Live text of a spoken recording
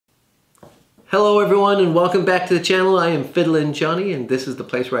Hello everyone and welcome back to the channel. I am FiddlinJonny and this is the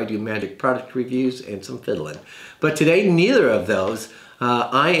place where I do magic product reviews and some fiddling. But today, neither of those.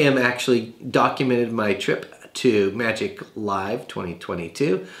 I am actually documented my trip to Magic Live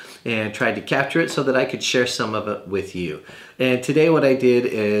 2022 and tried to capture it so that I could share some of it with you. And today what I did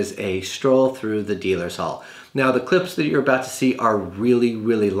is a stroll through the dealer's hall. Now the clips that you're about to see are really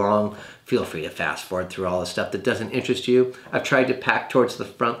long. Feel free to fast forward through all the stuff that doesn't interest you. I've tried to pack towards the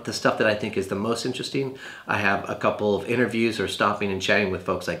front the stuff that I think is the most interesting. I have a couple of interviews or stopping and chatting with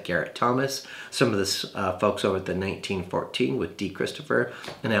folks like Garrett Thomas, some of the folks over at the 1914 with Dee Christopher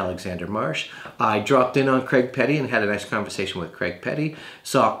and Alexander Marsh. I dropped in on Craig Petty and had a nice conversation with Craig Petty.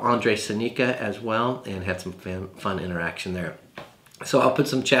 Saw Ondrej Psenicka as well and had some fun interaction there. So I'll put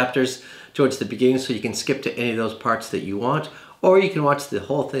some chapters towards the beginning so you can skip to any of those parts that you want, or you can watch the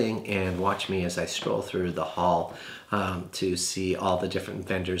whole thing and watch me as I stroll through the hall to see all the different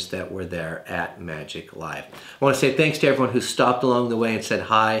vendors that were there at Magic Live. I want to say thanks to everyone who stopped along the way and said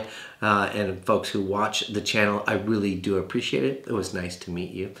hi, and folks who watch the channel. I really do appreciate it. It was nice to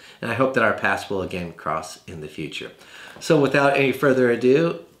meet you, and I hope that our paths will again cross in the future. So without any further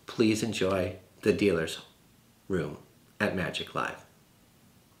ado, please enjoy the dealer's room at Magic Live.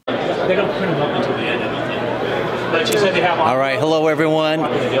 They don't print them up until the end, I don't think. But you said they have all right, hello everyone.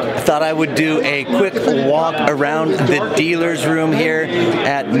 I thought I would do a quick walk around the dealer's room here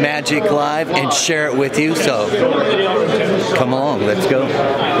at Magic Live and share it with you. So come along, let's go. All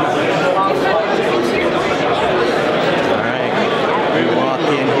right, we walk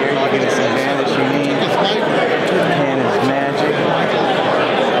in here, you get some Vanishing and it's Magic.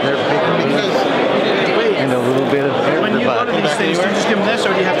 They're big and a little bit of everybody. When you go to these things, do you just give them this,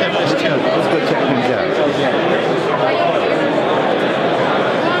 or do you have to have this too? Let's go check things out.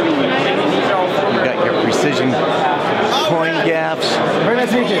 You got your precision coin gaps. Very nice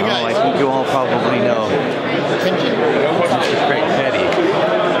to meet you. Oh, I think you all probably know Mr. Craig Petty.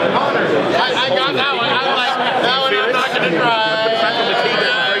 I got that one. I like that one. I'm not going to try. back on the key in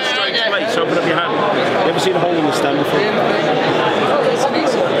a very strange place. Open up your hand. You ever seen a hole in the stem before?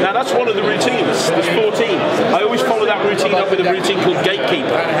 Now that's one of the routines. There's 14. I always follow that routine up with a routine called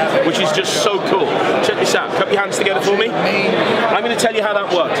Gatekeeper, which is just so cool. Check this out. Cup your hands together for me. I'm going to tell you how that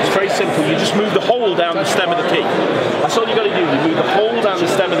works. It's very simple. You just move the hole down the stem of the key. That's all you got to do. You move the hole down the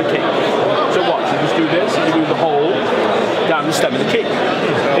stem of the key. So what? You just do this and you move the hole down the stem of the key.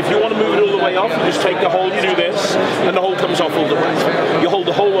 If you want to move it all the way off, you just take the hole, you do this, and the hole comes off all the way. You hold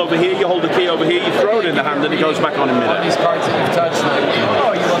the hole over here, you hold the key over here, you throw it in the hand, and it goes back on in midair. These cards that you've touched.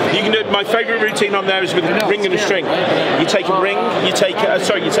 You can do my favourite routine on there is with a ring and a string. You take a ring, you take a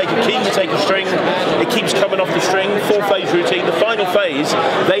key, you take a string. It keeps coming off the string. 4-phase routine. The final phase,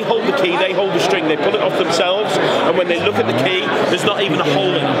 they hold the key, they hold the string, they pull it off themselves, and when they look at the key, there's not even a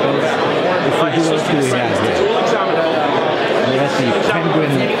hole in it.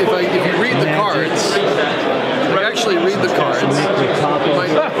 If you read the cards, you actually read the cards.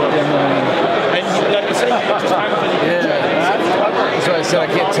 So I said I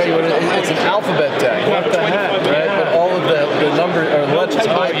can't tell you what it is. It's an alphabet deck. What the heck? Right? But all of the number or letters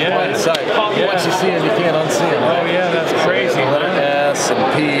hide behind the side. Once you see them, you can't unsee them. Oh yeah, that's crazy. The letter S and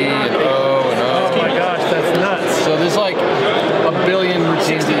P and O and O. Oh my gosh, that's nuts. So there's like a billion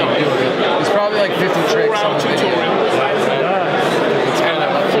routines that you can do with it. There's probably like 50 tricks on the video. It's kind of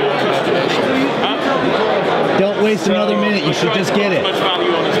up to your imagination. Don't waste another minute, you should just get it. What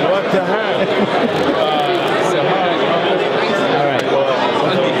the heck?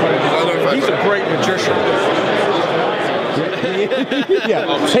 He's a great magician.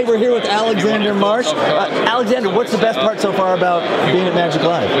 Yeah. Hey, we're here with Alexander Marsh. Alexander, what's the best part so far about being at Magic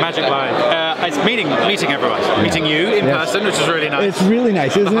Live? Magic Live. It's meeting everyone. Yeah. Meeting you in person, which is really nice. It's really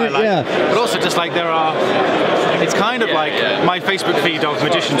nice, isn't it? Yeah. But also just like it's kind of like my Facebook feed of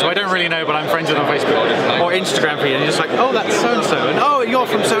magicians, so I don't really know, but I'm friends with on Facebook. Or Instagram feed, and you're just like, oh, that's so-and-so, and oh, you're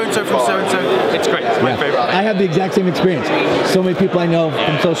from so-and-so, from so-and-so. It's great. It's my favorite. I have the exact same experience. So many people I know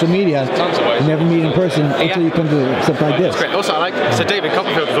from social media never meet in person until you come to something like this. It's great. Also, so David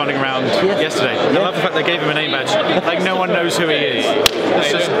Copperfield was running around yesterday. I love the fact they gave him a name badge. Like no one knows who he is. It's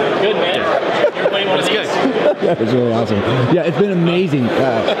just good, man. But it's good. It's really awesome. Yeah, it's been amazing.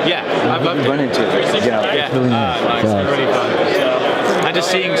 I've loved it. Run into it. Yeah, it's really nice. Nice. Really fun. And just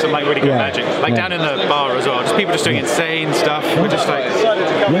seeing some like really good magic, like down in the bar as well. Just people just doing insane stuff. We're just like,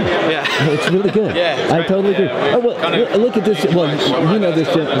 it's really good. I totally agree. Oh, well, look at this. Well, you know this.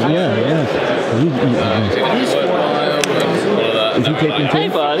 Is he taking two? Hey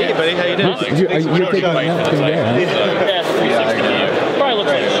buddy, how you doing? You're taking one out from there, huh? Yeah, 360 a year. Probably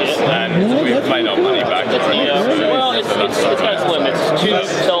looks like shit. And we made our money back. Well, it's got its limits. two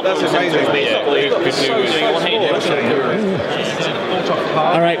cell phone sensors basically.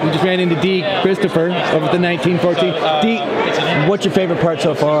 All right, we just ran into Dee Christopher over at the 1914. Dee, what's your favorite part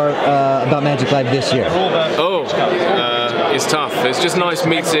so far about Magic Live this year? Oh, it's tough. It's just nice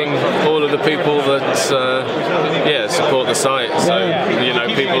meeting all of the people that support the site. So, you know,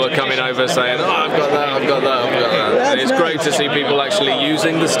 people are coming over saying, oh, I've got that, I've got that, I've got that. And it's great to see people actually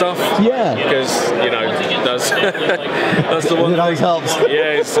using the stuff. Yeah. Because, you know, that's the one. It always helps.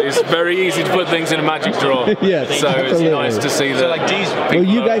 Yeah, it's very easy to put things in a magic drawer. Yes, so absolutely. it's nice to see that. Well,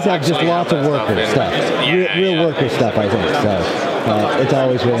 you guys have just lots of worker stuff. Real worker stuff, I think. So it's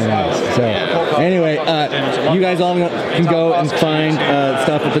always really nice. So anyway, you guys all can go and find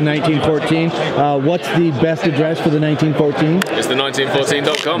stuff at the 1914. What's the best address for the 1914? It's the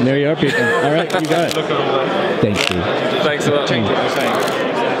 1914.com. There you are, people. All right, you got it. Thanks, Steve. Thanks a lot.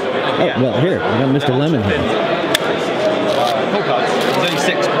 Oh, well, here, we got Mr. Lemon here. There's only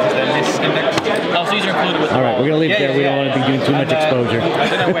 6 because then this index. Oh, so these are included with. All right, we're gonna leave it there. We don't want to be doing too much exposure.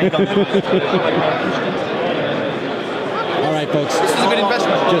 All right, folks. This is a good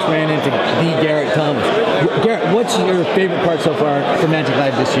investment. Just ran into Garrett Thomas. Garrett, what's your favorite part so far for Magic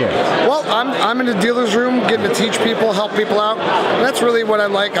Live this year? Well, I'm in the dealer's room, getting to teach people, help people out. And that's really what I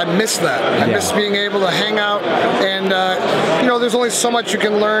like. I miss that. I miss being able to hang out, and you know, there's only so much you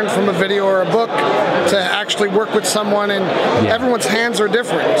can learn from a video or a book to actually work with someone, and everyone's hands are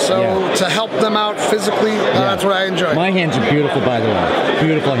different. So to help them out physically, that's what I enjoy. My hands are beautiful, by the way.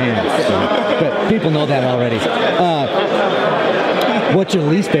 Beautiful hands. So, but people know that already. What's your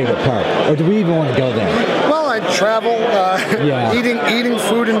least favorite part? Or do we even want to go there? Well, I travel, eating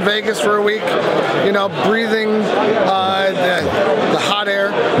food in Vegas for a week, you know, breathing the hot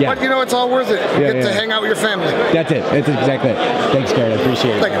air. Yeah. But, you know, it's all worth it. You get to hang out with your family. That's it. That's exactly it. Thanks, Garrett. I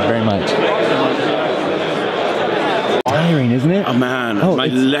appreciate it very much. Tiring, isn't it? Oh man, my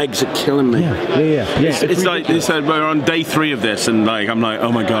legs are killing me. It's like we're on day 3 of this, and like I'm like,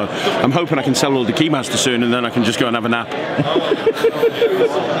 oh my god, I'm hoping I can sell all the Keymaster soon, and then I can just go and have a nap.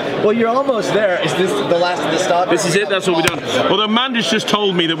 Well, you're almost there. Is this the last of the stock? This is it. That's all we're done. Although Amanda's just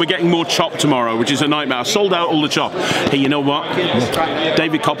told me that we're getting more chop tomorrow, which is a nightmare. I sold out all the chop. Hey, you know what?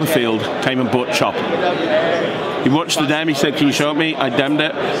 David Copperfield came and bought chop. He watched the dam. He said, "Can you show it me?" I damned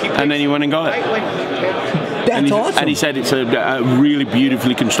it, and then he went and got it. That's awesome. And he said it's a really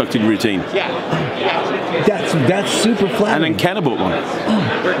beautifully constructed routine. That's super flattering. And then Ken bought one.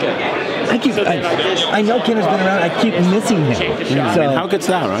 I know Ken has been around. I keep missing him. So, I mean, how good's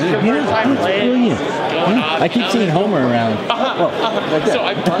that, right? Yeah, that's brilliant. I keep seeing Homer around. So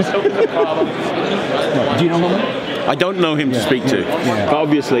I bust open the problem. Do you know Homer? I don't know him to speak to, but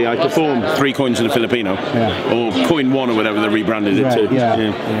obviously I perform 3 coins in a Filipino, or coin 1 or whatever they rebranded it to.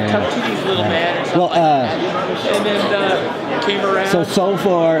 Well, And then came around. so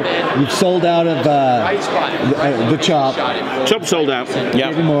far you've sold out of the chop. Chop sold out. Yeah.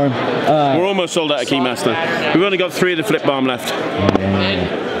 Maybe more. We're almost sold out of Keymaster. We've only got 3 of the flip balm left.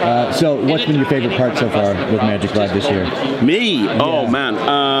 So what's been your favorite part so far with Magic Live this year? Me? Oh man,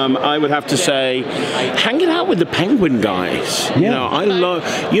 I would have to say hanging out with the Penguin guys. You know, I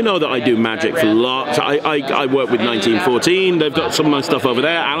love, you know that I do Magic for lots. I work with 1914. They've got some of my stuff over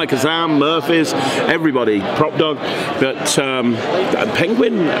there. Alakazam, Murphy's, everybody, Prop Dog. But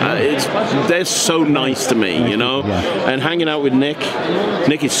Penguin, they're so nice to me, you know. And hanging out with Nick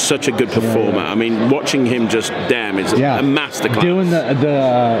is such a good performer. I mean, watching him just damn is a masterclass. Doing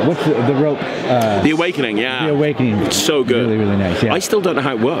what's the rope? The Awakening, yeah. The Awakening. It's so good. Really, really nice. Yeah. I still don't know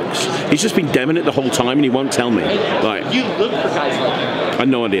how it works. He's just been demming it the whole time and he won't tell me. Like, You look for guys like that. I have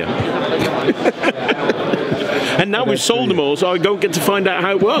no idea. And now we've sold them all, so I don't get to find out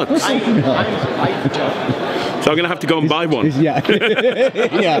how it works. So I'm going to have to go and buy one.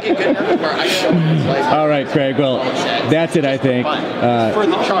 All right, Craig. Well, that's it, I think.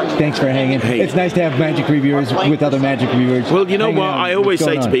 Thanks for hanging. Hey. It's nice to have Magic reviewers with other Magic reviewers. Well, you know what? I always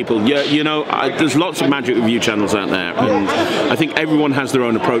say to people, you know, there's lots of Magic review channels out there, and I think everyone has their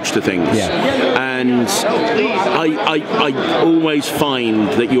own approach to things. And I always find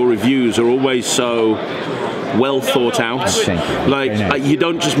that your reviews are always so well thought out. Like you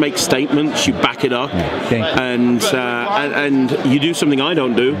don't just make statements, you back it up, and you do something I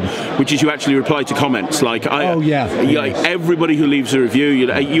don't do, which is you actually reply to comments. Like like everybody who leaves a review,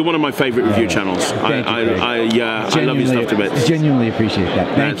 you're one of my favorite review channels. I love your stuff to bits. Genuinely appreciate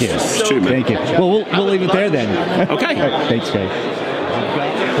that. Thank you. It's true, man. Thank you. Well, we'll leave it there then. Okay. Thanks, Craig.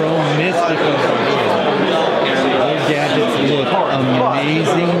 Pro Mystical. Gadgets look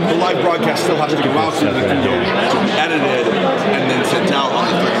amazing. The live broadcast still has to go out so that it can go edited and then sent out on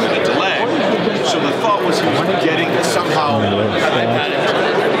the 30-minute delay. So the thought was he was getting somehow. We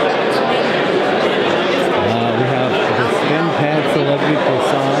have the Stem Pad Celebrity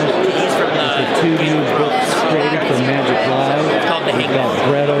Corsage. He's from the 2 new books created for Magic Live. It's called The Hangover. We've got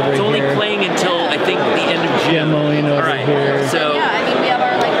Brett over it's only here. playing until I think the end of June. Demoing over here. So yeah, I mean we have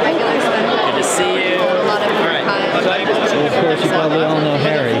our like regular stuff. Good to see you. A lot of And of course, you probably all know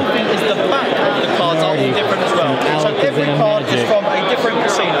Harry. Is the back of the cards are all Nardi different as well. So every Alakazam card is Magic. from a different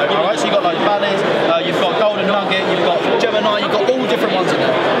casino. Alright, so you've got like Bally's, you've got Golden Nugget, you've got Gemini, you've got all different ones in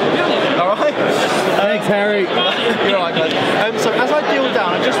there. Alright? Thanks, Harry. You're right, guys. So as I deal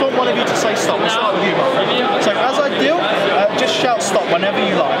down, I just want one of you to say stop. We'll start with you, Mark. So as I deal, just shout stop whenever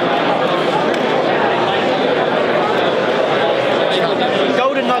you like.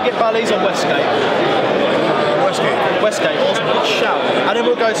 Golden Nugget, Bally's, or Westgate? Westgate, awesome. Shout. And then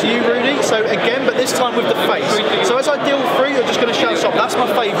we'll go to you, Rudy. So again, but this time with the face. So as I deal through, you're just going to shout stop. That's my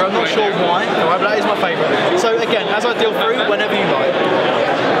favourite. I'm not sure why, alright, but that is my favourite. So again, as I deal through, whenever you like.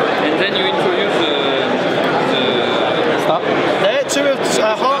 And then you introduce the stop. There, 2 of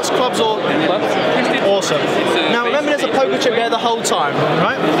hearts, clubs, or awesome. Now remember, there's a poker chip there the whole time,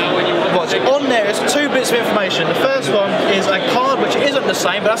 right? Watch. On there is 2 bits of information. The first one is a card which isn't the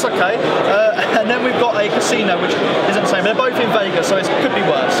same, but that's okay. And then we've got a casino which isn't the same. They're both in Vegas, so it could be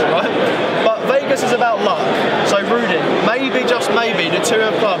worse, right? But Vegas is about luck. So Rudy, maybe, just maybe, the 2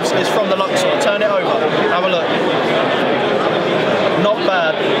 of clubs is from the Luxor. Turn it over. Have a look. Not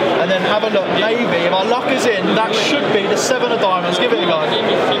bad. And then have a look. Maybe, if our luck is in, that should be the 7 of diamonds. Give it a go.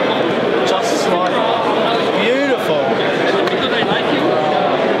 Just like beautiful.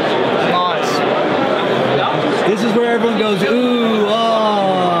 Nice. This is where everyone goes, ooh,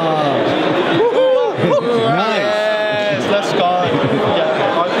 ah. Nice. Yes, let's go. Yeah, I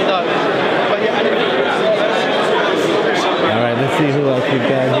hope you don't. But yeah. All right, let's see who else we've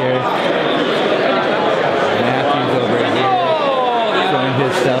got here. Matthew's over here. Showing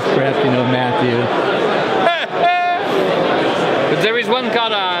his stuff. Perhaps you know Matthew. But there is one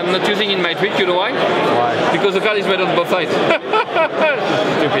card I'm not using in my trick, you know why? Why? Because the card is made on both sides.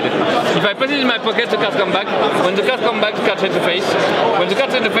 Stupid. If I put it in my pocket, the cards come back. When the cards come back, the cards hit the face. When the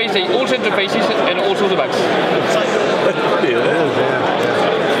cards hit the face, they all hit the faces and also the backs.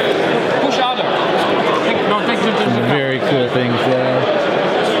 Push harder. Very cool things there.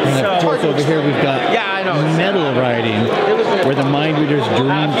 And of course over here we've got metal writing, where the mind reader's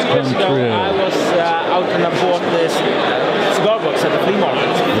dreams come true. I was out and I bought this cigar box at the flea market.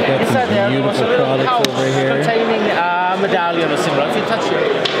 We've got some beautiful products over here. Containing a medallion or similar. If you touch it.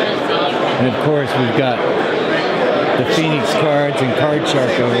 And of course we've got the Phoenix cards and Card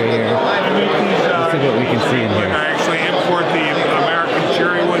Shark over here. Let's see what we can see in here. I actually import the American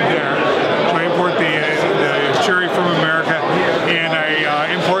cherry wood there. So I import the cherry from America, and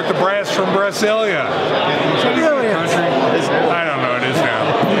I import the brass from Brasilia. I don't know, it is now.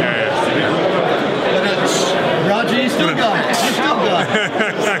 Yeah. Roger, you still got it. You still got it.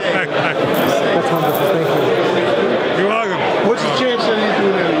 That's wonderful, thank you. You're welcome. What's the chance that you do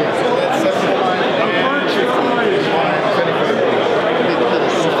that again?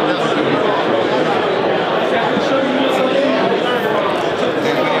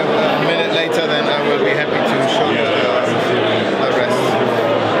 A minute later, then I will be happy to show you the rest.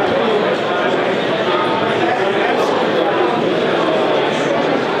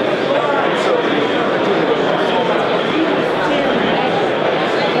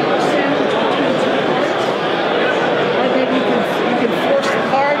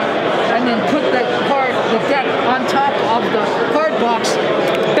 On top of the card box,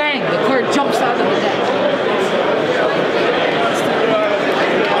 bang, the card jumps out of the deck.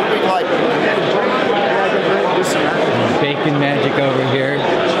 Bacon magic over here.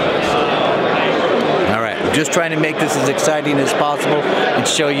 All right, I'm just trying to make this as exciting as possible and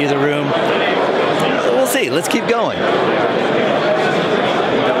show you the room. We'll see, let's keep going.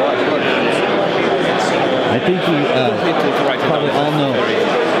 I think you probably all know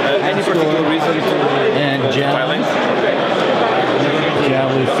any particular reason to and Joao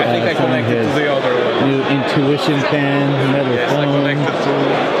is selling his new Intuition pen, metal phone.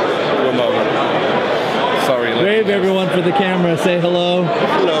 Sorry. Wave everyone for the camera, say hello.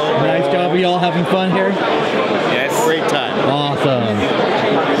 Hello. Nice job, are you all having fun here? Yes. Great time. Awesome.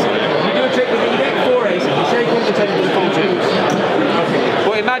 You do a trick with the deck 4 aces, you shake all the 10 to the full 2s.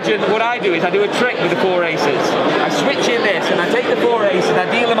 Well, imagine what I do is I do a trick with the 4 aces. I switch in this and I take the 4 aces and I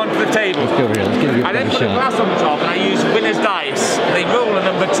deal them onto the table. Let's go over here, let's give you I then a put a shot. glass on top and I use winner's dice. They roll a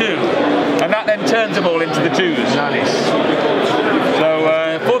number 2. And that then turns them all into the 2s. Nice. So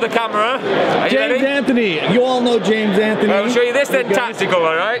for the camera. Are you James ready? Anthony. You all know James Anthony. I'll show you this then, tactical,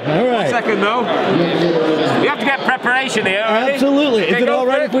 alright? Alright. 1 second though. You have to get preparation here, already? Absolutely. Is it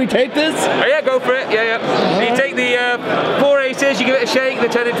alright if we take this? Oh, yeah, go for it. Yeah. So you take the 4 aces, you give it a shake, they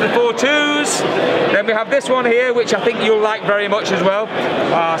turn into the 4 twos. Then we have this one here, which I think you'll like very much as well.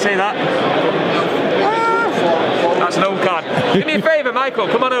 Say that. That's an old card. Do me a favour, Michael,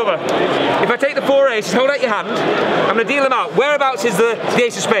 come on over. If I take the 4 aces, hold out your hand. I'm going to deal them out. Whereabouts is the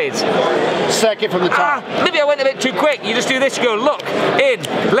ace of spades? Second from the top. Maybe I went a bit too quick. You just do this, you go look, in,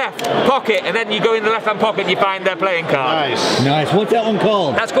 left, pocket, and then you go in the left-hand pocket and you find their playing card. Nice. Nice. What's that one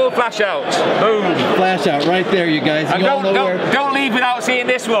called? That's called flash out. Boom. Flash out, right there, you guys. You all know where. Don't leave without seeing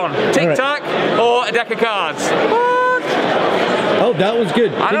this one. Tic-tac or a deck of cards. Oh, that was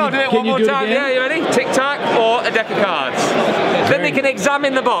good. I know, do it one more time. Yeah, you ready? Tic-tac or a deck of cards. Then they can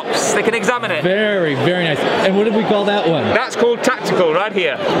examine the box. They can examine it. Very, very nice. And what did we call that one? That's called tactical, right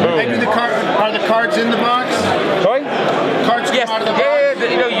here. And are the cards in the box? Sorry? Cards come out of the box? Yeah,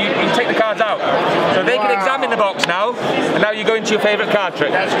 you know, you take the cards out. So they can examine the box now, and now you go into your favourite card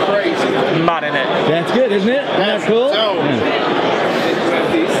trick. That's crazy. Mad, innit? That's good, isn't it? That's cool.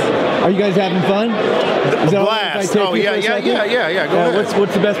 Are you guys having fun? Is that Blast. Oh, yeah. Go ahead.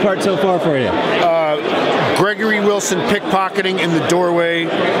 What's the best part so far for you? Gregory Wilson pickpocketing in the doorway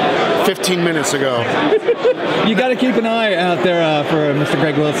 15 minutes ago. You got to keep an eye out there for Mr.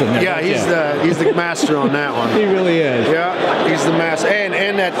 Greg Wilson. Yeah, he's the master on that one. He really is. Yeah, he's the master.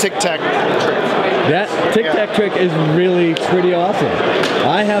 And that tic-tac trick. That tic-tac trick is really pretty awesome.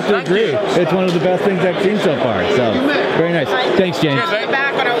 I have to agree. It's one of the best things I've seen so far. So, very nice. Thanks, James.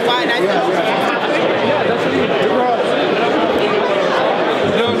 Back when I was buying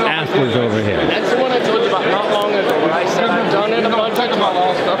Asper's over here. That's the one I told you about not long ago when I said I've done it a bunch of about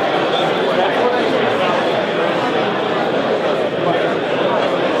all stuff.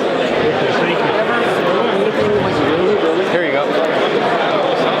 Here you go.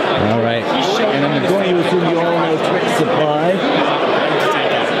 All right. And I'm going to assume you all know Trick Supply.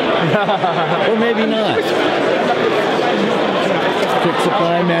 Or maybe not. Trick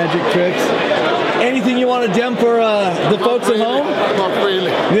Supply, magic tricks. Anything you want to dem for the folks at home? Not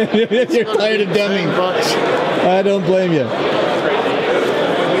really. You're tired of demming. I don't blame you.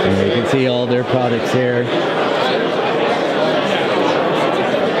 And you can see all their products here.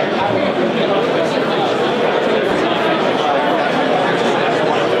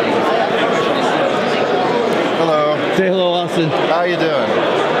 Hello. Say hello, Austin. How you doing?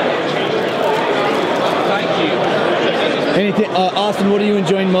 Anything, Austin, what are you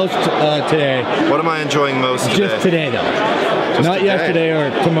enjoying most today? What am I enjoying most today? Just today, though. Just Not today? yesterday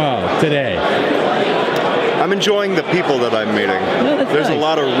or tomorrow. Today. I'm enjoying the people that I'm meeting. that's There's nice. a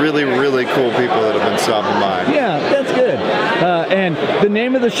lot of really, really cool people that have been stopping by. Yeah, that's good. And the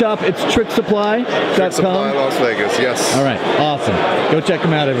name of the shop, it's tricksupply.com. Trick Supply Las Vegas, yes. All right, awesome. Go check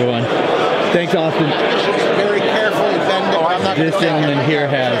them out, everyone. Thanks, Austin. Very carefully bend it. This gentleman here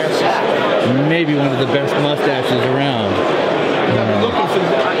has maybe one of the best mustaches around.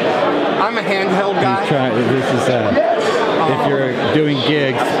 I'm a handheld guy. This is if you're doing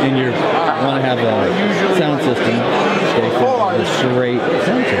gigs and you want to have a sound system, they have the straight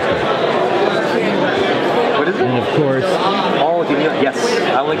sound system. What is it? And of course, yes.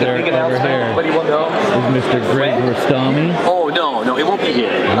 I like a big announcement. What do you want to know? Is Mr. Greg Rostami. Oh, no, it won't be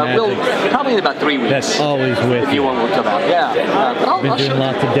here. We'll, probably in about 3 weeks. That's always with if you want to come out. Yeah. But Been doing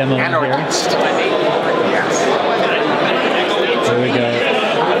lots of demos here. Yes. There we go.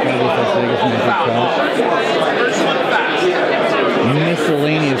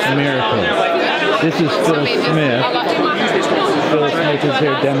 Miscellaneous Miracles. This is Phill Smith. Phill Smith is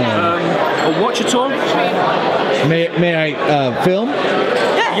here demoing. A watch at all? May I film?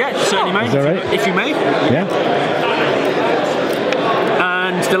 Yeah, certainly may. Is that right? If you may. Yeah.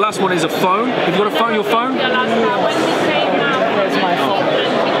 And the last one is a phone. Have you got a phone? Your phone? Where's my phone?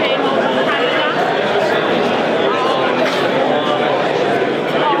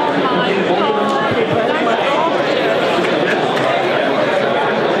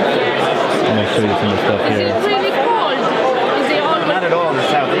 Show you some of the stuff here. Is it really cold? Is it always... Not at all in the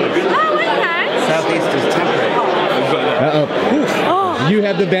southeast. Oh, okay. Southeast is temperate. You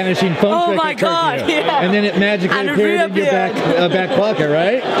have the vanishing phone trick. Oh my God, yeah. And then it magically And it appeared in your back pocket,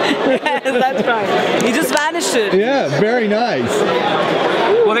 right? Yes, that's right. He just vanished it. Yeah, very nice.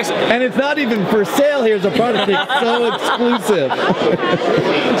 Well, listen. And it's not even for sale. Here's a product that's so exclusive.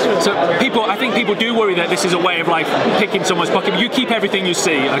 So I think people do worry that this is a way of like picking someone's pocket. But you keep everything you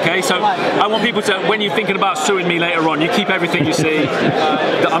see, okay? So I want people to, when you're thinking about suing me later on, you keep everything you see.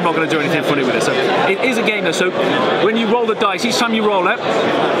 I'm not going to do anything funny with it. So it is a game though. So when you roll the dice, each time you roll it,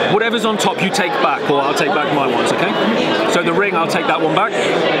 whatever's on top you take back, or I'll take back my ones, okay? So the ring, I'll take that one back.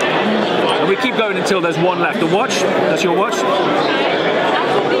 And we keep going until there's one left. The watch, that's your watch.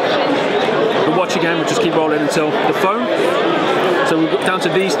 The watch again, we'll just keep rolling until the phone. So we've got down to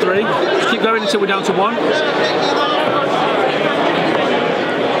these three. Just keep going until we're down to one.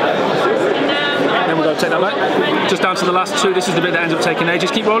 Then we'll go take that back. Just down to the last two. This is the bit that ends up taking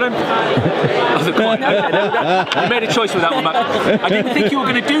ages. Keep rolling. Oh, the coin. I made a choice with that one back. I didn't think you were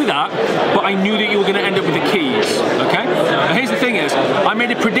going to do that, but I knew that you were going to end up with the keys. Okay? Now here's the thing is, I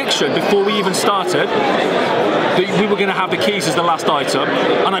made a prediction before we even started that we were going to have the keys as the last item,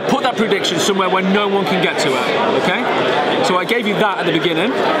 and I put that prediction somewhere where no one can get to it. Okay? So I gave you that at the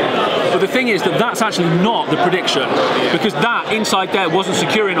beginning, but the thing is that that's actually not the prediction, because that inside there wasn't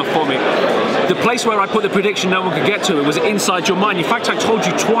secure enough for me. The place where I put the prediction no one could get to it was inside your mind. In fact, I told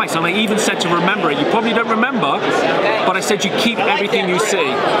you twice, and I even said to remember it. You probably don't remember, but I said you keep everything you see.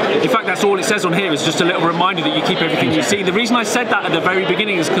 In fact, that's all it says on here, is just a little reminder that you keep everything you see. The reason I said that at the very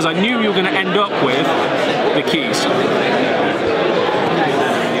beginning is because I knew you were going to end up with the keys.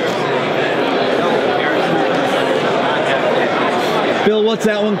 Phil, what's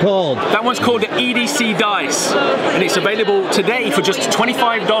that one called? That one's called the EDC Dice, and it's available today for just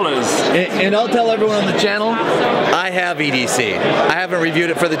 $25. And I'll tell everyone on the channel, I have EDC. I haven't reviewed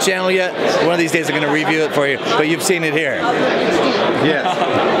it for the channel yet. One of these days I'm going to review it for you, but you've seen it here. Yes.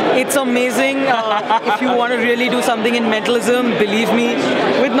 It's amazing. If you want to really do something in mentalism, believe me,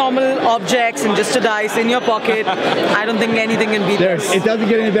 with normal objects and just a dice in your pocket, I don't think anything can beat this. It doesn't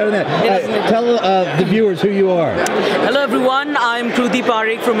get any better than that. Tell the viewers who you are. Hello everyone, I'm Kruti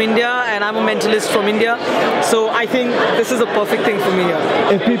Parikh from India, and I'm a mentalist from India. So I think this is a perfect thing for me here.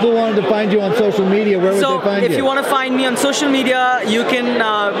 If people wanted to find you on social media, where would they find you? So if you want to find me on social media, you can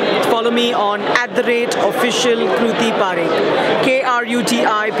follow me on @official Kruti Parikh.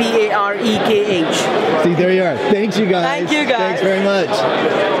 KRUTIPAREKH. See, there you are. Thanks, you guys. Thank you, guys. Thanks very much.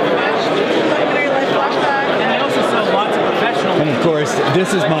 And of course,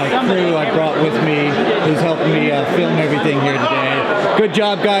 this is my crew I brought with me, who's helping me film everything here today. Good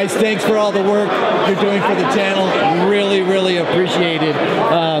job, guys. Thanks for all the work you're doing for the channel. Really, really appreciate it.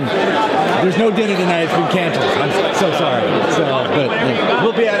 There's no dinner tonight. It's been canceled. I'm so sorry. But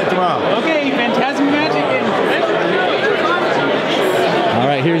we'll be at it tomorrow. Okay, Phantasm Magic. All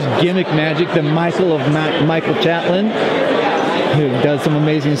right, here's Gimmick Magic, the Mickael of Mickael Chatelain, who does some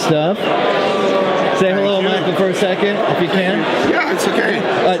amazing stuff. Say hello, Mickael, for a second, if you can. Yeah, it's okay.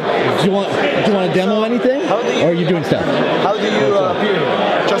 Do you want to demo anything, or are you doing stuff? How do you appear?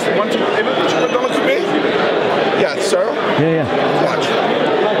 Just want to $1 to me? Yeah, sir. Yeah. Watch.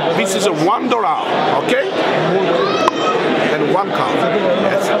 This is a $1, okay? And one card.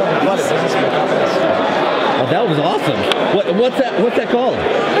 Yes. Oh, that was awesome. What's that called?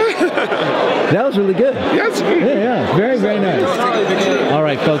 That was really good. Yes. Yeah. Very, very nice. All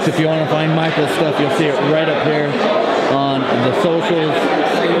right, folks, if you want to find Mickael's stuff, you'll see it right up here on the socials.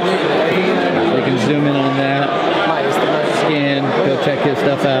 You can zoom in on that. Scan, go check his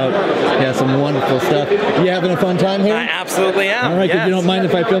stuff out. He has some wonderful stuff. You having a fun time here? I absolutely am. All right, if you don't mind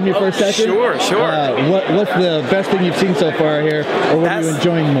if I film you for a second? Sure. What's the best thing you've seen so far here, or what are you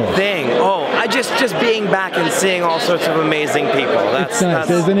enjoying most? I just being back and seeing all sorts of amazing people. It's nice,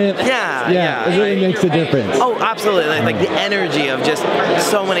 isn't it? Yeah. It really makes a difference. Oh, absolutely. Like the energy of just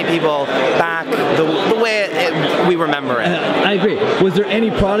so many people back the way we remember it. I agree. Was there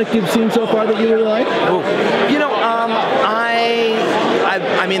any product you've seen so far that you really like? You know,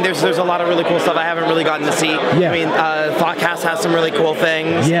 I mean, there's a lot of really cool stuff I haven't really gotten to see. Yeah. I mean, Thoughtcast has some really cool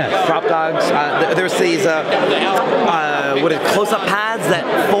things. Yeah. Drop Dogs. There's these close-up pads that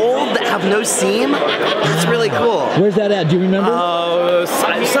fold that have no seam. That's really cool. Where's that at? Do you remember?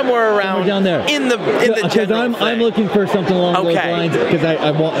 Somewhere around down there. In the general I'm looking for something along those lines because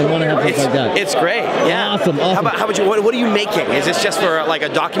I want to have something like that. It's great. Yeah. Awesome. How about you? What are you making? Is this just for like a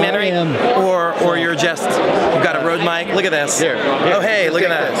documentary, or you're just you've got a road mic? Look at this. Here. Oh hey, look at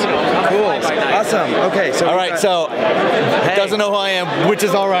that. Cool. Awesome. Okay. So all right. So doesn't know who I am, which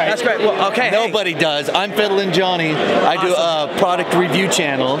is all right. That's great. Well, okay. Nobody does. I'm FiddlinJonny. I do a product review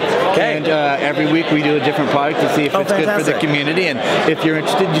channel, and every week we do a different product to see if it's good for the community. And if you're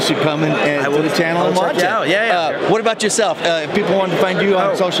interested, you should come and to the channel and watch it. What about yourself? If people want to find you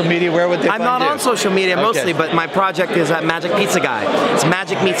on social media, where would they find you? I'm not on social media mostly, but my project is at Magic Pizza Guy. It's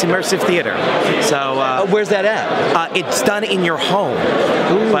Magic meets immersive theater. So where's that at? It's done in your home.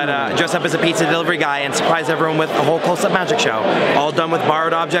 But dress up as a pizza delivery guy and surprise everyone with a whole close-up magic show. All done with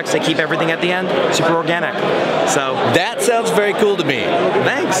borrowed objects. They keep everything at the end. Super organic. So that sounds very cool to me.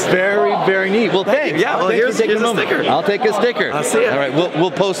 Thanks. Very, very neat. Well, thanks. Yeah. Well, here's a sticker. I'll take a sticker. I'll see you. All right.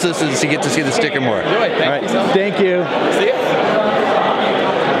 We'll post this so you get to see the sticker more. All right. Thank you. See ya.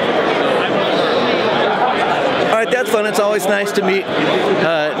 All right, that's fun. It's always nice to meet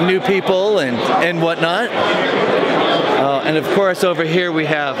new people and whatnot. And of course, over here we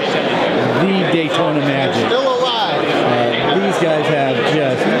have the Daytona Magic. Still alive. These guys have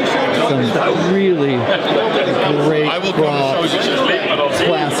just some really great props,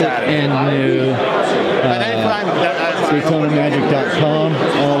 classic and new. DaytonaMagic.com,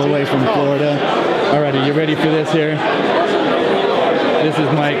 all the way from Florida. All right, are you ready for this here? This is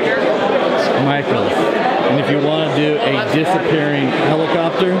Mickael. And if you want to do a disappearing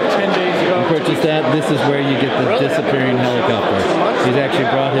helicopter and purchase that, this is where you get the disappearing helicopter. He's actually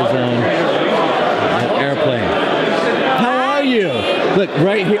brought his own airplane. How are you? Look,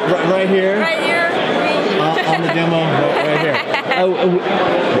 right here. Right here. Right here. On the demo, right here.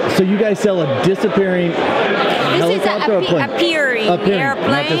 So you guys sell a disappearing helicopter or plane? Appearing airplane.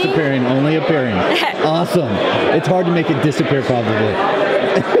 Not disappearing, only appearing. Awesome. It's hard to make it disappear, probably.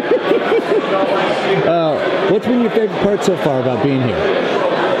 What's been your favorite part so far about being here?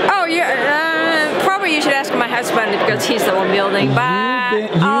 Oh, probably you should ask my husband because he's the one building. But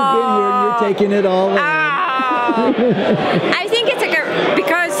you've been here. You're taking it all in. I think it's like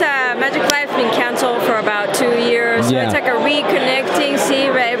because Magic Life's been canceled for about 2 years, so it's like a reconnecting, see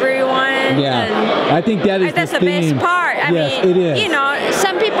everyone. Yeah, I think that's the best part. I mean, it is. You know,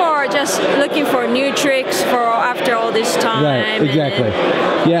 some people are just looking for new tricks for after all this time. Right, exactly.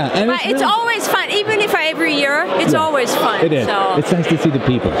 But it's always fun, even if every year, it's always fun. It is. So. It's nice to see the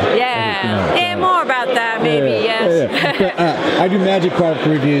people. Yeah, more about that maybe, yes. But, I do magic product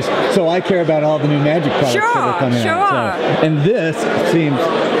reviews, so I care about all the new magic products that are coming out. So, and this seems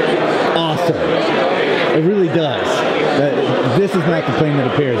awesome. It really does. This is not the plane that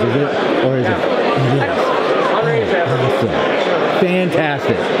appears, is it? Or is it? It is. Awesome.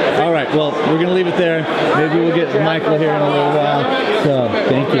 Fantastic. All right, well, we're going to leave it there. Maybe we'll get Mickael here in a little while. So,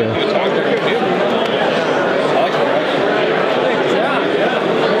 thank you.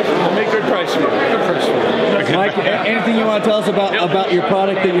 Good price. Mike, anything you want to tell us about your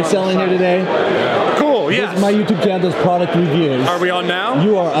product that you're selling here today? Cool, yes. My YouTube channel does product reviews. Are we on now?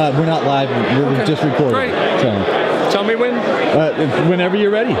 You are. We're not live. We're just recording. Great. So. Tell me when. Whenever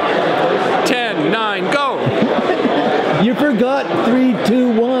you're ready. 10, 9, go. You forgot 3, 2,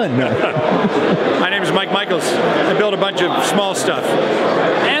 1. My name is Mike Michaels. I build a bunch of small stuff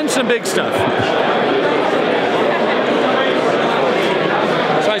and some big stuff.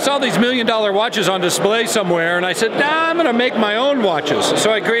 I saw these $1 million watches on display somewhere, and I said, nah, I'm going to make my own watches.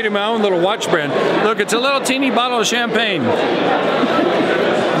 So I created my own little watch brand. Look, it's a little teeny bottle of champagne.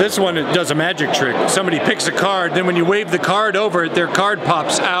 This one does a magic trick. Somebody picks a card, then when you wave the card over it, their card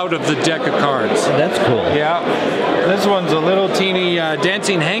pops out of the deck of cards. Oh, that's cool. Yeah. This one's a little teeny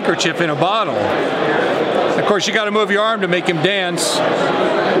dancing handkerchief in a bottle. Of course, you got to move your arm to make him dance.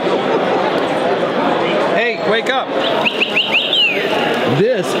 Hey, wake up.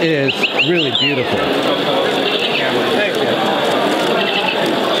 This is really beautiful. Thank you.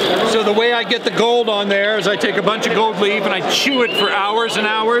 So the way I get the gold on there is I take a bunch of gold leaf and I chew it for hours and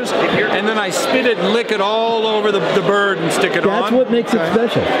hours, and then I spit it and lick it all over the bird and stick it on. That's what makes it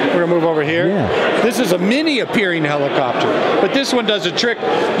special. We're going to move over here. Yeah. This is a mini appearing helicopter, but this one does a trick.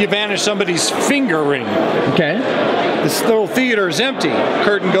 You vanish somebody's finger ring. Okay. This little theater is empty.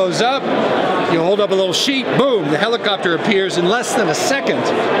 Curtain goes up. You hold up a little sheet, boom, the helicopter appears in less than a second.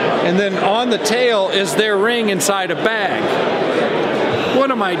 And then on the tail is their ring inside a bag.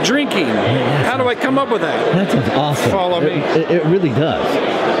 What am I drinking? How do I come up with that? That sounds awesome. Follow me. It really does.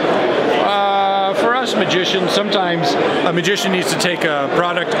 For us magicians, sometimes a magician needs to take a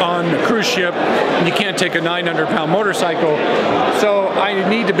product on a cruise ship, and you can't take a 900-pound motorcycle. So I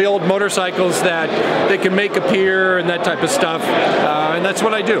need to build motorcycles that they can make appear and that type of stuff, and that's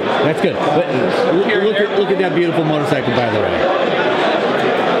what I do. That's good. Look at that beautiful motorcycle, by the way.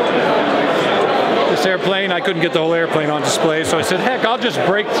 This this airplane. I couldn't get the whole airplane on display, so I said, heck, I'll just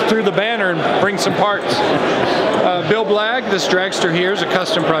break through the banner and bring some parts. Bill Blagg, this dragster here, is a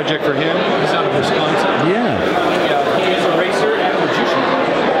custom project for him. He's out of Wisconsin. Yeah. He is a racer and a magician.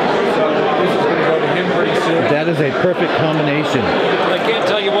 So this is going to go to him pretty soon. That is a perfect combination. I can't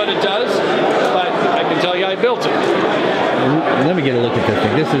tell you what it does, but I can tell you I built it. Let me get a look at this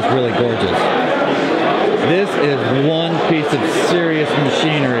thing. This is really gorgeous. This is one piece of serious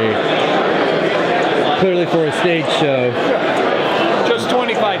machinery. Clearly for a stage show. Just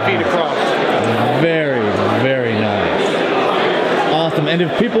 25 feet across. Very, very nice. Awesome. And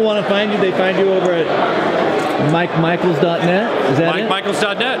if people want to find you, they find you over at MikeMichaels.net. Is that it?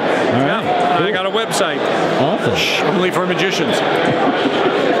 MikeMichaels.net. All right. Yeah. Cool. I got a website. Awesome. Only for magicians.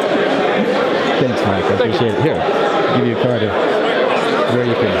 Thanks, Mike. I appreciate it. Here, I'll give you a card of where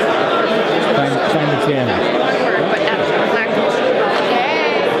you can find the channel.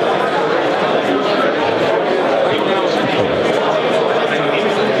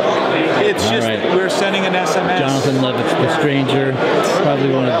 It's just we're sending an SMS. Jonathan Levitt's The Stranger, probably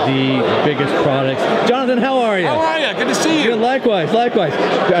one of the biggest products. Jonathan, how are you? How are you? Good to see you. Good, likewise, likewise.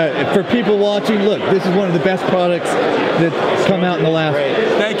 For people watching, look, this is one of the best products that's come out in the last 3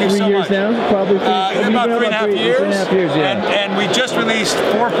 years now, probably. About 3.5 years. 3.5 years, yeah. And we just released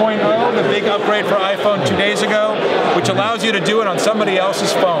 4.0, the big upgrade for iPhone 2 days ago, which allows you to do it on somebody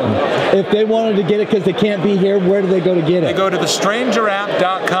else's phone. If they wanted to get it because they can't be here, where do they go to get it? They go to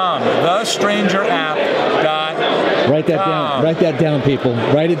thestrangerapp.com. Thestrangerapp.com. Write that down. Write that down, people.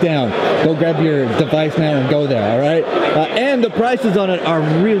 Write it down. Go grab your device now and go there. All right. And the prices on it are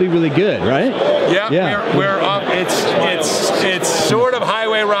really, really good, right? Yeah. We're up. It's sort of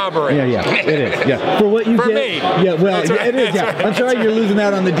highway robbery. Yeah. It is. Yeah. For what you for get. me. Yeah. Well, Right. it is. Yeah. I'm sorry you're losing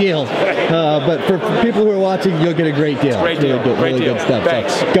out on the deal, but for people who are watching, you'll get a great deal. Great deal. Really good, Great really deal. good stuff.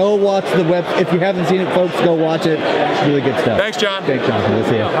 Thanks. So go watch the web. If you haven't seen it, folks, go watch it. Really good stuff. Thanks, John. Thanks, Jonathan. We'll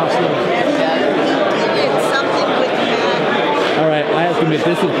see you. All right, I have to admit,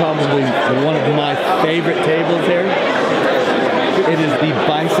 this is probably one of my favorite tables here. It is the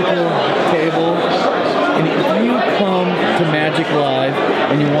bicycle table. And if you come to Magic Live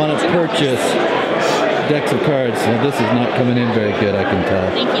and you want to purchase decks of cards, now this is not coming in very good, I can tell.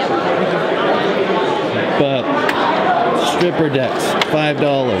 Thank you. But stripper decks, $5.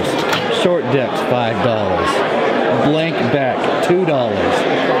 Short decks, $5. Blank back, $2.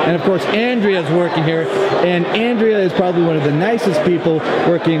 And of course, Andrea's working here, and Andrea is probably one of the nicest people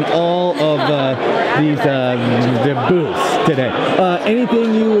working all of the booths today.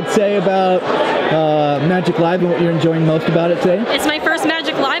 Anything you would say about Magic Live and what you're enjoying most about it today? It's my first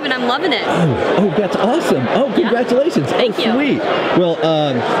Magic Live and I'm loving it. Oh, that's awesome. Oh, congratulations. Thank you. Sweet. Well,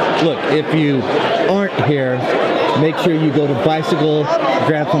 look, if you aren't here, make sure you go to Bicycle,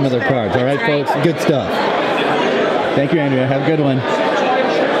 grab some of their cards. All right, folks? Good stuff. Thank you, Andrea. Have a good one.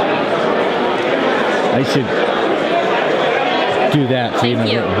 I should do that so you know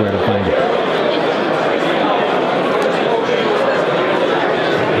where to find it.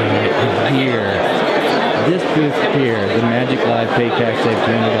 Here. This booth here, the Magic Live Pay Cash Save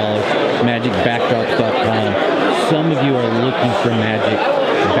 $200, magicbackdrops.com. Some of you are looking for magic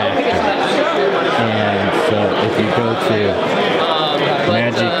backdrops. And so if you go to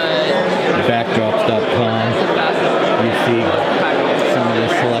magicbackdrops.com, you see some of the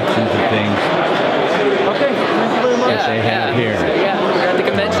selections of things that they have here. So, yeah, at the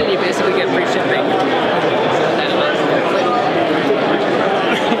convention you basically get free shipping.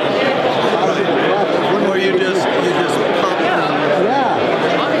 Or you just pop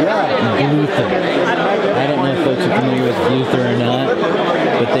Bluther. I don't know if folks are familiar with Bluther or not,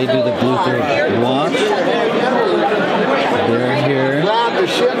 but they do the Bluther watch. They're here.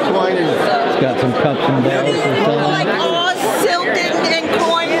 It's got some cups and balls for selling.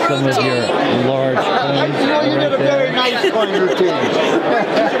 Some of your large coins. You did a very nice coin routine.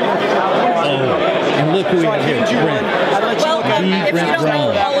 And look who we have here, Brent. Dee Brent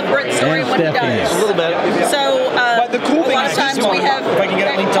Braun. And Stephanie. A little bit. So, but the cool thing is this one, if I can get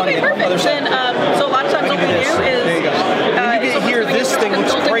it linked on the other side. So a lot of times what we do is, when you get here, this thing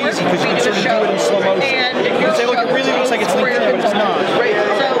looks crazy because you can sort of do it in slow motion. You can say, look, it really looks like it's linked in there, but it's not.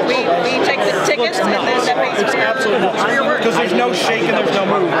 So we take the tickets and then that makes absolutely because there's no shake and there's no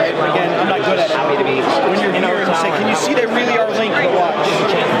move. Again, I'm not good at it. When you're here and you say, can you see they really are linked to the watch?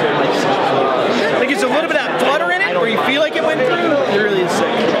 Like it's a little bit of that flutter in it where you feel like it went through. It really is sick.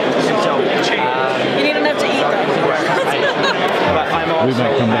 You need enough to eat though. We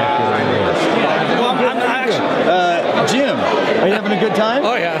might come back to that. Well, I'm actually... Jim, are you having a good time?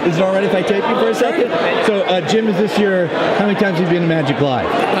 Oh, yeah. Is it all right if I take you for a second? So, Jim, is this your... How many times have you been to Magic Live?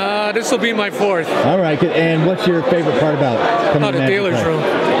 This will be my 4th. All right, good. And what's your favorite part about coming to the Magic dealer's Play? room.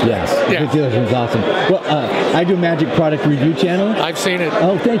 Yes, Yeah. the dealer's room is awesome. Well, I do a Magic product review channel. I've seen it.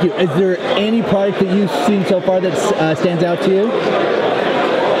 Oh, thank you. Is there any product that you've seen so far that stands out to you?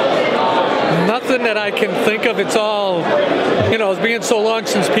 Nothing that I can think of. It's all, you know, it's being so long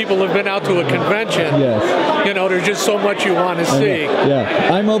since people have been out to a convention. Yes. You know, there's just so much you want to see. Yeah,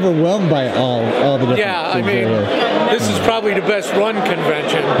 I'm overwhelmed by all the different Yeah, I things mean, that are here. this is probably the best run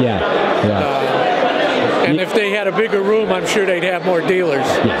convention. Yeah. And if they had a bigger room, I'm sure they'd have more dealers.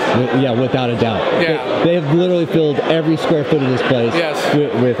 Yeah, without a doubt. Yeah. They have literally filled every square foot of this place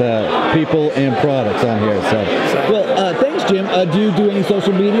with people and products on here. So, well, thanks, Jim. Do you do any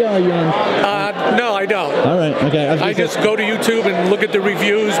social media? Are you on? No, I don't. All right. Okay. I just go to YouTube and look at the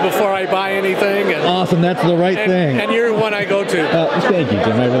reviews before I buy anything. And, awesome. That's the right thing. And you're one I go to. Thank you,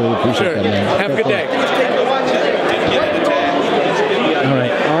 Jim. I really appreciate that, man. Have a good day. All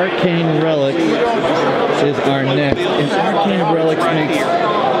right. Arcane Relics is our next. And Arcane Relics makes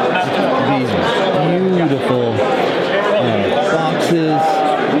these beautiful boxes.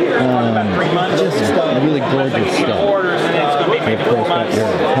 Just really gorgeous stuff. Of course, got your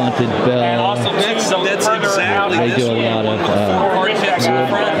Haunted Bell. That's exactly they do a lot of wood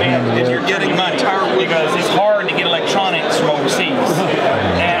handwork. you're getting my entire wood because it's hard to get electronics from overseas.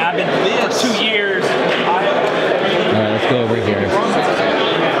 And I've been for 2 years. All right, let's go over here.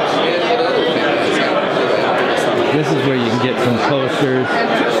 This is where you can get some posters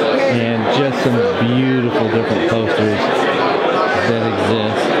and just some beautiful different posters that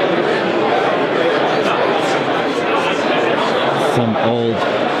exist. Some old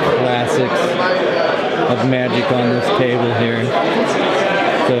classics of Magic on this table here.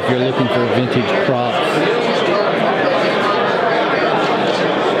 So if you're looking for vintage props,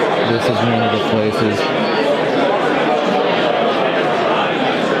 this is one of the places.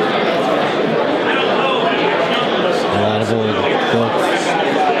 A lot of old books.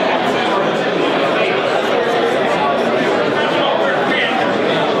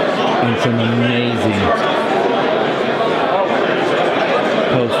 And some amazing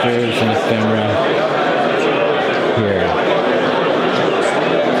posters and ephemera here.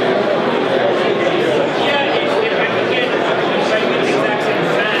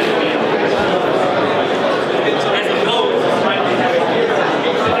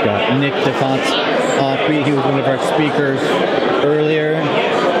 We've got Nick DeFonte, he was one of our speakers earlier.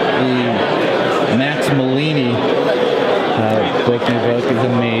 The Max Malini book is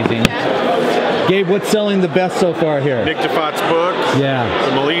amazing. Gabe, what's selling the best so far here? Nick DeFonte's book. Yeah.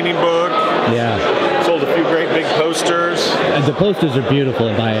 The Malini book. Yeah. Sold a few great big posters. The posters are beautiful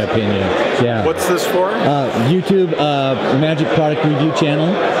in my opinion. Yeah. What's this for? YouTube Magic Product Review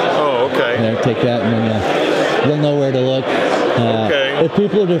channel. Oh, okay. There, take that and then you'll know where to look. Okay. If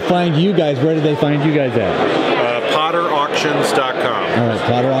people are to find you guys, where do they find you guys at? PotterAuctions.com. All right,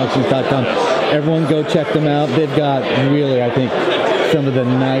 PotterAuctions.com. Everyone go check them out. They've got really, I think, some of the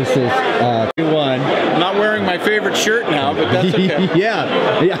nicest I'm not wearing my favorite shirt now, but that's okay. yeah.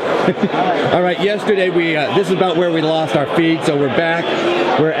 All right, yesterday this is about where we lost our feed, so we're back.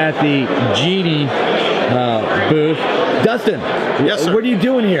 We're at the Genii booth. Dustin, yes, sir. What are you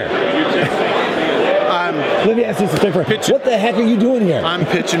doing here? Let me ask this different. What the heck are you doing here? I'm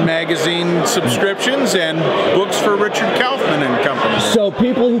pitching magazine subscriptions and books for Richard Kaufman and company. So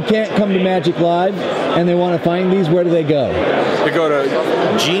people who can't come to Magic Live and they want to find these, where do they go? They go to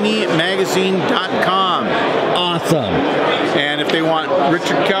GenieMagazine.com. Awesome. And if they want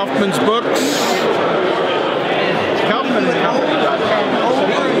Richard Kaufman's books, KaufmanandCompany.com.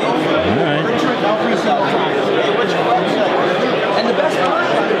 All right. And the best part?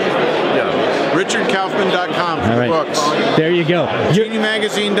 RichardKaufman.com for the books. There you go.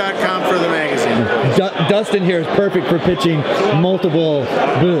 GenieMagazine.com for the magazine. Dustin here is perfect for pitching multiple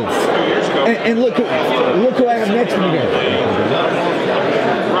booths. And look who I have next to me here.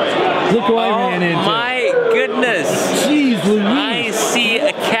 Look who I ran into. My goodness. Jeez Louise. I see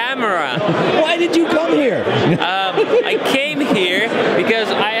a camera. Why did you come here? I came here because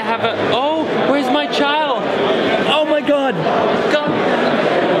I have a... Oh, where's my child? Oh my God.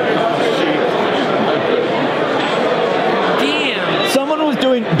 Someone was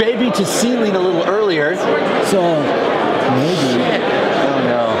doing baby to ceiling a little earlier, so maybe. Oh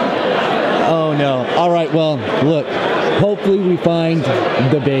no. Oh no. All right. Well, look. Hopefully we find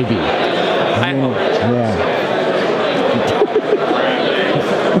the baby. I hope. Yeah.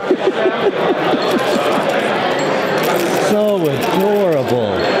 So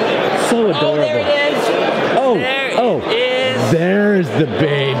adorable. So adorable. Oh, there it is. There's the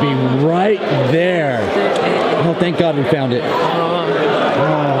baby right there. Oh, thank God we found it. Oh.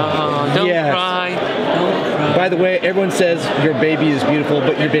 the way, everyone says your baby is beautiful,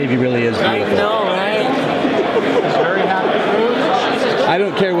 but your baby really is beautiful. I know, right? I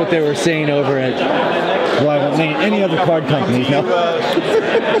don't care what they were saying over at, well, I won't name any other card companies, no?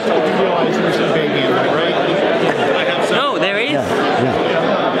 No, there is.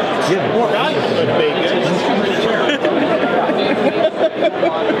 Yeah. More valuable than bacon.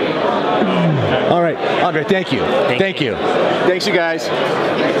 All right, Ondrej, thank you. Thank you. Thanks, you guys.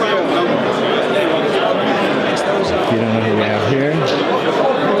 You don't know who we have here.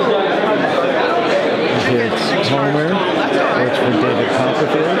 Here's Homer, which for David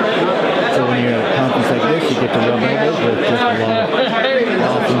Copperfield. So when you're at a conference like this, you get to rub elbows with just a lot of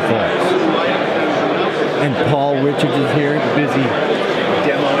awesome folks. And Paul Richards is here, busy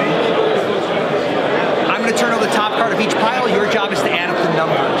demoing. I'm going to turn over the top card of each pile. Your job is to add up the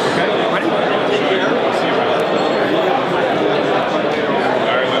numbers. Okay, ready?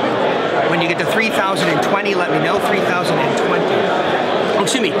 When you get to 3,020, let me know. 3,020. Oh,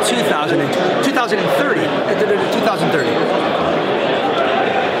 excuse me, 2030. 2030.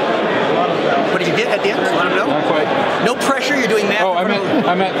 What did you get at the end? Let them know. Not quite. No pressure. You're doing math. Oh,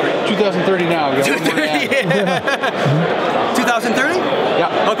 I'm at 2030 now. 2030. 2030?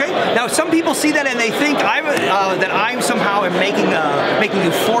 Yeah. Okay. Now, some people see that and they think that I'm somehow making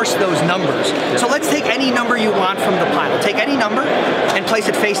you force those numbers. So let's take any number you want from the pile. Take any number and place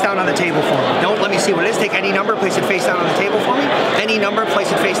it face down on the table for me. Don't let me see what it is. Take any number, place it face down on the table for me. Any number,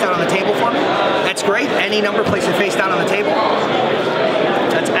 place it face down on the table for me. That's great. Any number, place it face down on the table.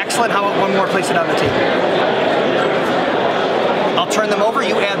 That's excellent. How about one more, place it on the table? I'll turn them over,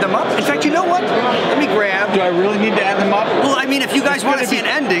 you add them up. In fact, you know what? Let me grab. Do I really need to add them up? Well, I mean, if you guys want to see an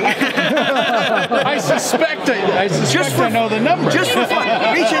ending. I suspect I know the number. Just for fun.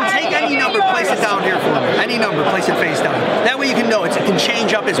 Reach in, take any number, place it down here for me. Any number, place it face down. That way you can know it can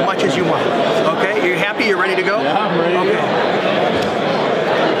change up as much as you want. Okay? You're happy? You're ready to go? Yeah, I'm ready to go.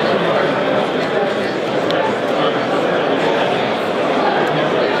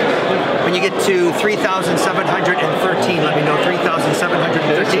 When you get to 3,713, let me know.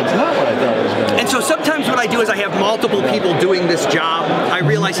 3,713. That's not what I thought it was going to be. And so sometimes what I do is I have multiple people doing this job. I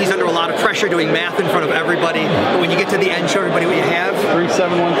realize he's under a lot of pressure doing math in front of everybody. But when you get to the end, show everybody what you have.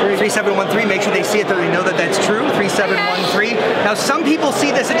 3713. 3713. Make sure they see it so they know that that's true. 3713. Now some people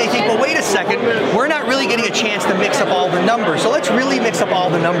see this and they think, well, wait a second. We're not really getting a chance to mix up all the numbers. So let's really mix up all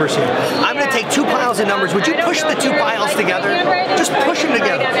the numbers here. I'm going to take two piles of numbers. Would you push the two piles together? Just push them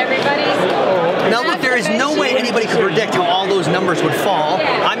together. Now look, there is no way anybody could predict how all those numbers would fall.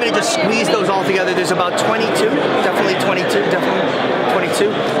 I'm going to just squeeze those all together. There's about 22, definitely 22, definitely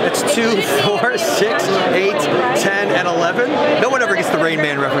 22. That's 2, 4, 6, 8, 10, and 11. No one ever gets the Rain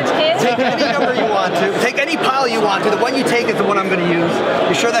Man reference. Take any number you want to. Take any pile you want to. The one you take is the one I'm going to use.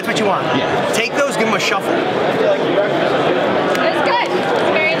 You sure that's what you want? Yeah. Take those, give them a shuffle. That's good.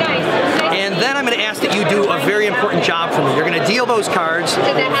 Very nice. And then I'm going to ask that you do a very important job for me. You're going to deal those cards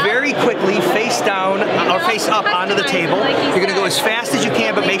very quickly, face down or face up onto the table. You're going to go as fast as you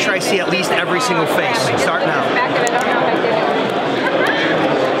can, but make sure I see at least every single face. Start now.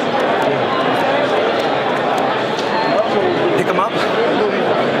 Pick them up.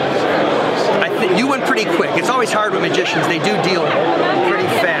 I think you went pretty quick. It's always hard with magicians. They do deal pretty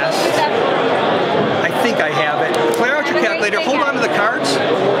fast. I think I have it. Clear out your calculator. Hold on to the cards.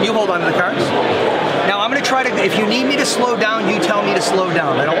 You hold on to the cards. Now I'm going to try to, if you need me to slow down, you tell me to slow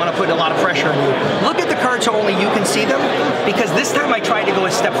down. I don't want to put a lot of pressure on you. Look at the cards so only you can see them, because this time I tried to go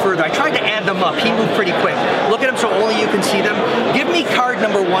a step further. I tried to add them up. He moved pretty quick. Look at them so only you can see them. Give me card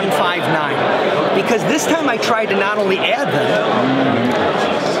number 159, because this time I tried to not only add them,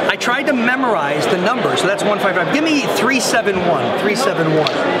 I tried to memorize the numbers. So that's 155. Give me 371, 371.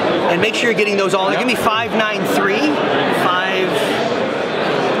 And make sure you're getting those all. Give me 593,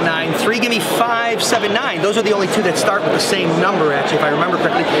 593. Give me 579. Those are the only two that start with the same number, actually, if I remember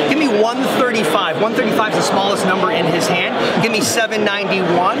correctly. Give me 135. 135 is the smallest number in his hand. Give me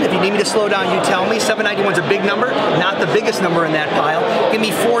 791. If you need me to slow down, you tell me. 791 is a big number, not the biggest number in that pile. Give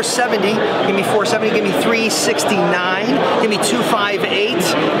me 470. Give me 470. Give me 369. Give me 258.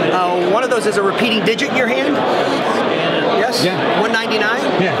 One of those is a repeating digit in your hand. Yes? Yeah.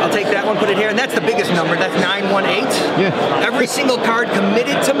 199? Yeah. I'll take that one, put it here. And that's the biggest number. That's 918. Yeah. Every single card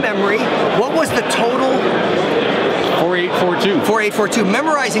committed to memory. What was the total? 4842. 4842.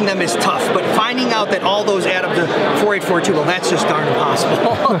 Memorizing them is tough, but finding out that all those add up to 4842, well, that's just darn impossible.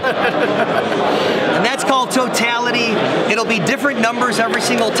 And that's called totality. It'll It'll be different numbers every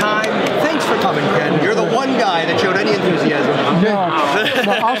single time. Thanks for coming, Ken. You're the one guy that showed any enthusiasm. No,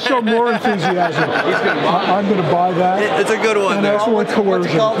 I'll show more enthusiasm. I'm going to buy that. It's a good one. And that's what coercion. What's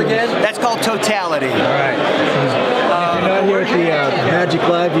it called again? That's called totality. All right. If you're not here at the Magic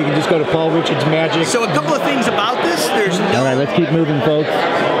Live, you can just go to Paul Richards Magic. So a couple of things about this. There's no... All right, let's keep moving, folks.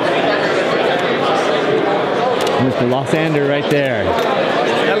 Mr. Lysander right there.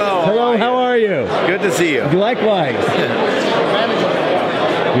 Hello. Hello, how are you? Good to see you. Likewise.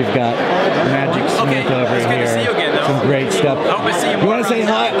 We've got Magic Smith over here. to see you again, though. Some great stuff. Hope to see you You want to say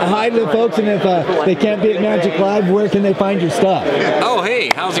hi to the folks, and if they can't be at Magic Live, where can they find your stuff? Oh,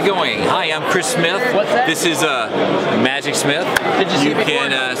 hey, how's it going? Hi, I'm Chris Smith. This is Magic Smith. Did you see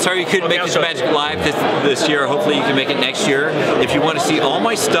can, sorry you couldn't make this Magic Live this year. Hopefully you can make it next year. If you want to see all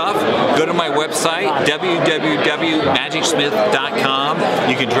my stuff, go to my website, www.magicsmith.com.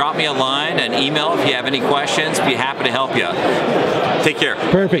 You can drop me a line, an email if you have any questions. Be happy to help you. Take care.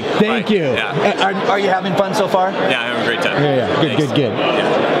 Perfect. Thank you. Yeah. Are you having fun so far? Yeah, I'm having a great time. Yeah. Good.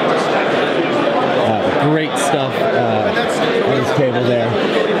 Great stuff on this table there.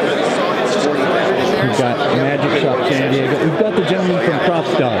 We've got Magic Shop San Diego. We've got the gentleman from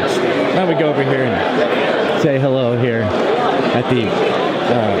Props Dogs. Now we go over here and say hello here at the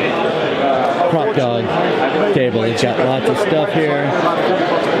Prop Dog table. He's got lots of stuff here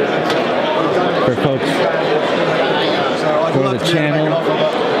for folks for the channel.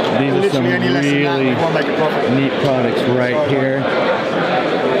 These are some really neat products right here.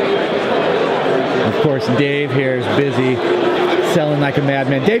 Of course, Dave here is busy selling like a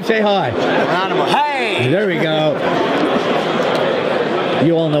madman. Dave, say hi. Hey! There we go.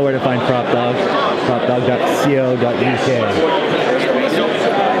 You all know where to find Prop Dog. propdog.co.uk.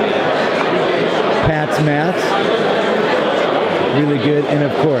 Pat's Mats. Really good. And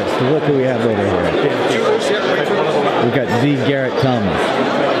of course, look who we have over here. We've got the Garrett Thomas.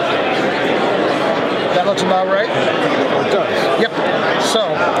 That looks about right. It does. Yep. So.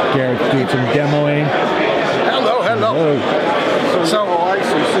 Garrett's doing some demoing. Hello. So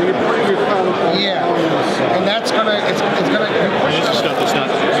yeah, and that's gonna it's gonna. This is stuff that's not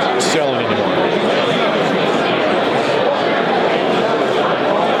selling anymore.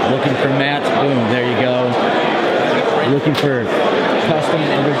 Looking for mats. Boom. There you go. Looking for custom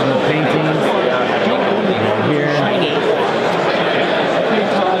original paintings. Here.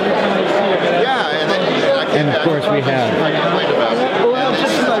 And of course we have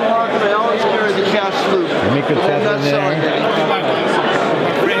Mickael Chatelain there.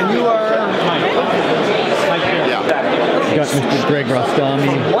 And you are got Mr. Greg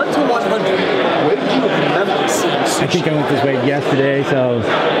Rostami. 1 to 100. Where did you remember? I think I went this way yesterday, so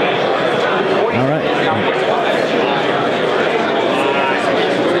all right.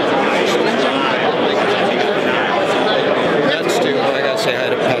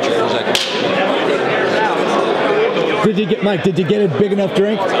 Mike, did you get a big enough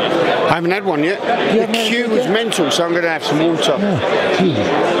drink? I haven't had one yet. The queue was mental, so I'm going to have some water. They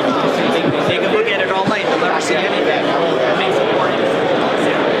can look at it all night and they'll never see anything.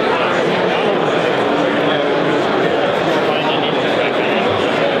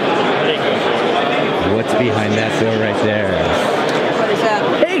 What's behind that door right there? What is that?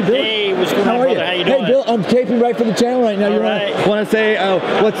 Hey, Bill. Hey, what's going on, How are you? brother? How you doing? Hey, Bill, I'm taping right for the channel right now. You want to say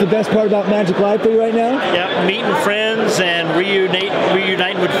what's the best part about Magic Live for you right now? Yeah, meeting friends and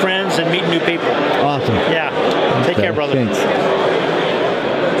reuniting with friends and meeting new people. Awesome. Yeah. Take care, brother. Thanks.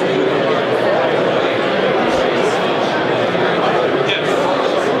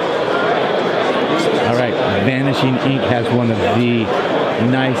 All right, Vanishing Ink has one of the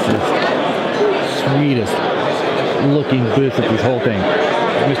nicest, sweetest looking booths of this whole thing.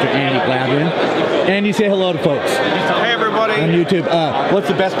 Mr. Andy Gladwin. Andy, say hello to folks. Hey everybody. On YouTube. What's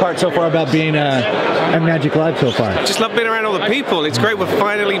the best part so far about being at Magic Live so far? Just love being around all the people. It's great we're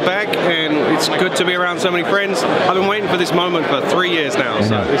finally back and it's good to be around so many friends. I've been waiting for this moment for 3 years now,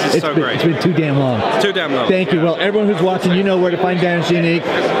 so this is great. It's been too damn long. Too damn long. Thank you. Well, everyone who's watching, you know where to find Vanishing Ink.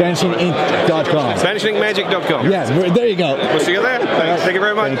 VanishingInk.com. VanishingMagic.com. Yeah, there you go. We'll see you there. Thanks. Thank you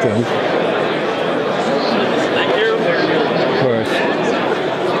very much. Thank you. Of course,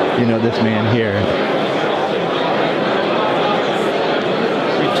 you know this man here.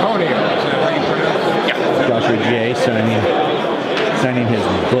 Joshua J. signing his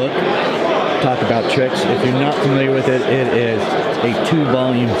book, Talk About Tricks. If you're not familiar with it, it is a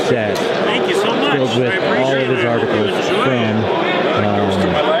 2-volume set. Thank you so much. Filled with all of his articles from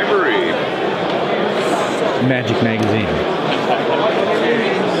my library. Magic Magazine.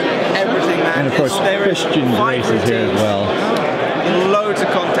 Everything, man. And of course, Christian Grace is here as well. Loads of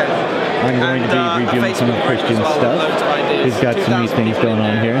content. I'm going to be reviewing some of Christian's stuff. He's got some neat things going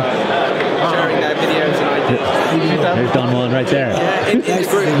on here. Sharing their videos and ideas. There's Don Juan right there.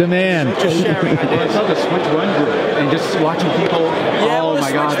 The man. Just sharing ideas. I saw the Switch 1 group and just watching people. Yeah, oh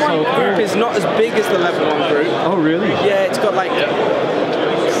my God, the Switch 1 group is not as big as the Level 1 group. Oh really? Yeah, it's got like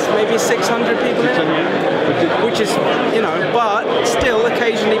maybe 600 people in it, which is, you know, but still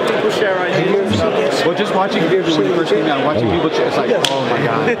occasionally people share ideas. Well, just watching videos when you first came out, watching people, it's like, oh my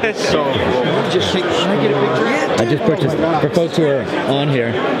God, it's so cool. Just think, can I get a picture? I just purchased, for folks who are on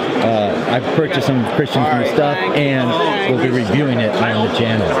here, I've purchased some Christian stuff and we'll be reviewing it on the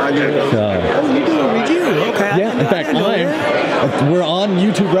channel. So, oh, you're doing a review? Okay. Yeah, in fact, we're on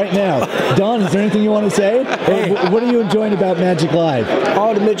YouTube right now. Don, is there anything you want to say? Hey. What are you enjoying about Magic Live?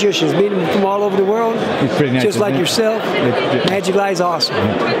 All the magicians, meeting them from all over the world. It's pretty nice, just like yourself. Magic Live is awesome.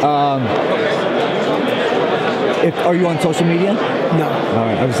 Are you on social media? No. All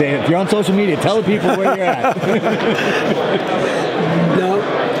right, I was saying, if you're on social media, tell the people where you're at. No.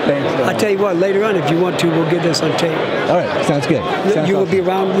 Thanks. I'll tell you what, later on, if you want to, we'll get this on tape. All right, sounds good. You will be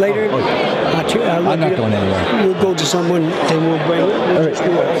around later? I'm not going anywhere. We'll go to someone and we'll bring it.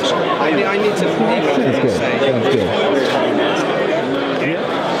 I need to... Sounds good. Sounds good.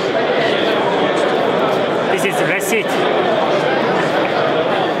 This is the receipt.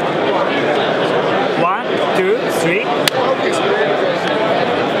 1, 2, 3.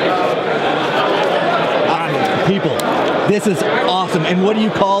 People, this is awesome. And what do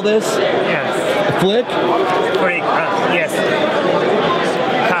you call this? Yes. Flick? Flick, yes.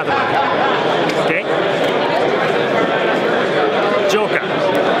 Card. Okay. Joker.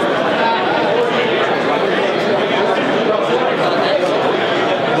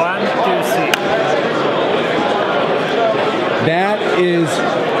 That is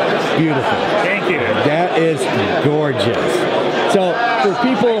beautiful. Thank you. That is gorgeous. So, for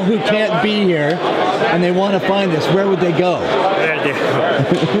people who can't be here and they want to find this, where would they go? Where they go.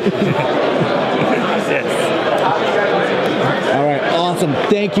 Yes. All right, awesome.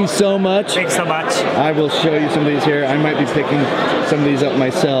 Thank you so much. Thanks so much. I will show you some of these here. I might be picking some of these up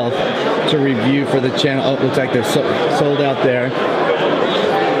myself to review for the channel. Oh, it looks like they're sold out there.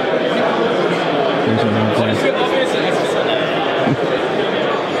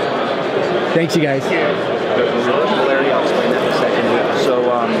 Thanks, you guys. Polarity, I'll explain that in a second. So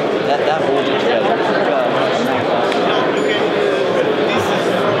that holds it together.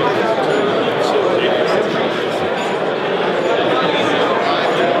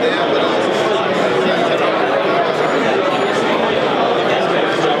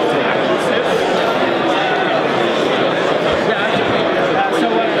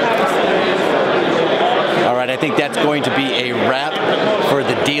 All right, I think that's going to be a wrap for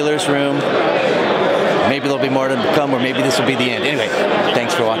the dealer's room. Maybe there'll be more to come, or maybe this will be the end. Anyway,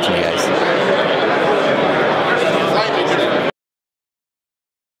 thanks for watching, you guys.